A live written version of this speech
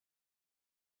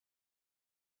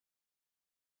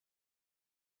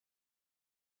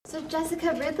So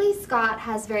Jessica, Ridley Scott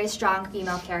has very strong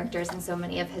female characters in so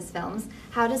many of his films.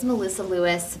 How does Melissa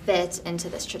Lewis fit into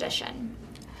this tradition?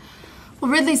 Well,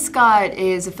 Ridley Scott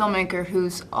is a filmmaker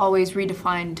who's always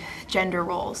redefined gender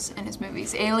roles in his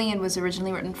movies. Alien was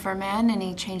originally written for a man, and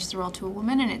he changed the role to a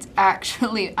woman, and it's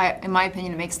actually, in my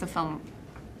opinion, it makes the film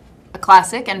a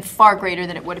classic and far greater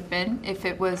than it would have been if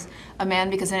it was a man,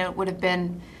 because then it would have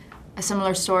been a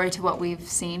similar story to what we've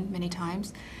seen many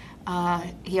times.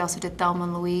 He also did Thelma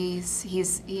and Louise.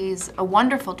 He's a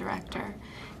wonderful director,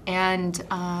 and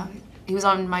he was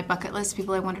on my bucket list,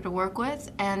 people I wanted to work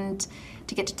with, and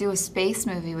to get to do a space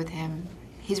movie with him.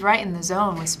 He's right in the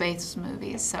zone with space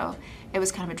movies, so it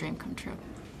was kind of a dream come true.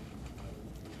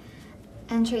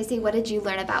 And Tracy, what did you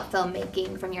learn about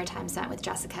filmmaking from your time spent with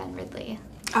Jessica and Ridley?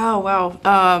 Oh, wow.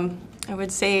 I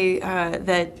would say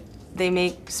that they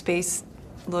make space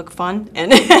look fun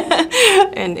and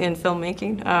in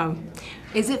filmmaking.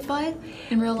 Is it fun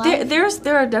in real life?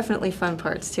 There are definitely fun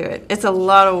parts to it. It's a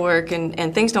lot of work,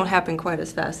 and things don't happen quite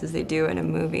as fast as they do in a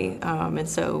movie. And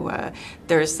so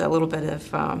there's a little bit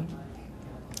of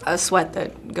a sweat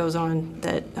that goes on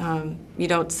that you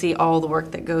don't see all the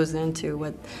work that goes into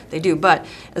what they do. But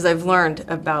as I've learned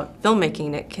about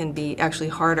filmmaking, it can be actually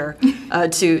harder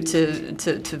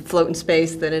to float in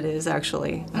space than it is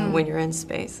actually when you're in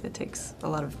space. It takes a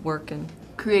lot of work and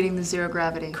creating the zero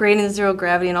gravity. Creating the zero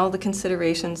gravity and all the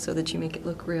considerations so that you make it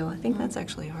look real. I think that's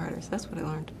actually harder. So that's what I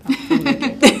learned about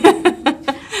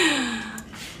filmmaking.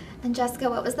 And Jessica,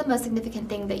 what was the most significant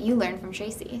thing that you learned from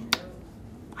Tracy?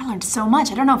 I learned so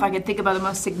much. I don't know if I could think about the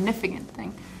most significant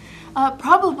thing.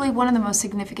 Probably one of the most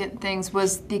significant things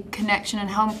was the connection and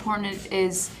how important it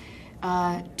is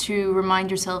to remind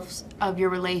yourselves of your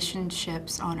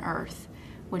relationships on Earth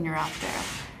when you're out there.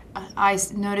 I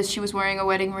noticed she was wearing a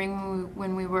wedding ring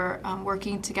when we were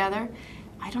working together.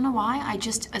 I don't know why. I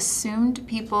just assumed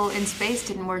people in space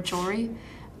didn't wear jewelry.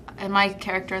 And my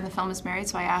character in the film is married,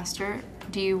 so I asked her,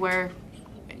 "Do you wear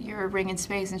your ring in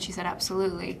space?" And she said,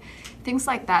 "Absolutely." Things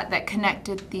like that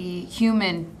connected the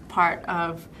human part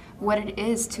of what it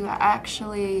is to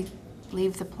actually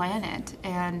leave the planet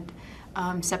and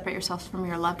separate yourself from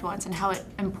your loved ones, and how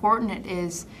important it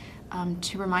is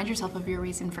to remind yourself of your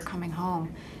reason for coming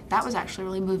home. That was actually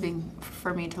really moving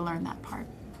for me to learn that part.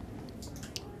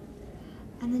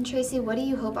 And then Tracy, what do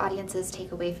you hope audiences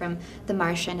take away from The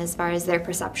Martian as far as their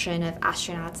perception of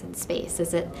astronauts in space?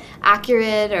 Is it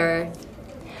accurate, or...?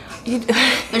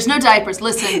 There's no diapers.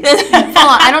 Listen, hold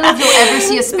on. I don't know if you'll ever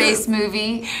see a space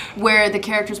movie where the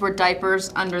characters wear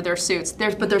diapers under their suits.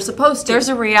 But they're supposed to. There's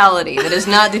a reality that is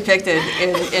not depicted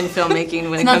in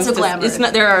filmmaking when it comes to glamorous. It's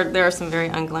not. There are some very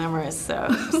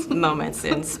unglamorous moments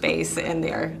in space, and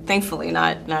they are thankfully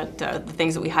not the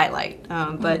things that we highlight.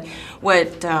 But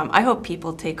what I hope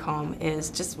people take home is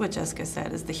just what Jessica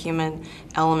said, is the human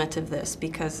element of this.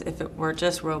 Because if it were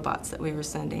just robots that we were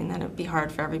sending, then it would be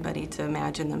hard for everybody to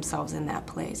imagine themselves in that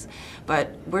place.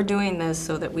 But we're doing this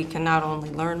so that we can not only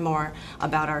learn more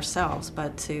about ourselves,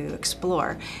 but to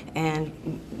explore.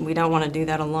 And we don't want to do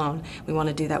that alone. We want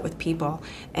to do that with people.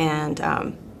 And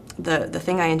the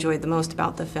thing I enjoyed the most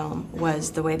about the film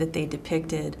was the way that they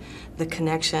depicted the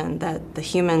connection that the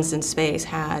humans in space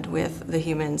had with the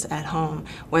humans at home,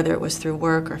 whether it was through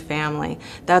work or family.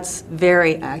 That's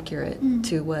very accurate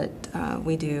to what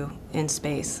we do in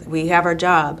space. We have our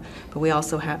job, but we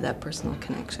also have that personal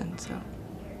connection. So,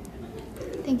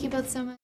 thank you both so much.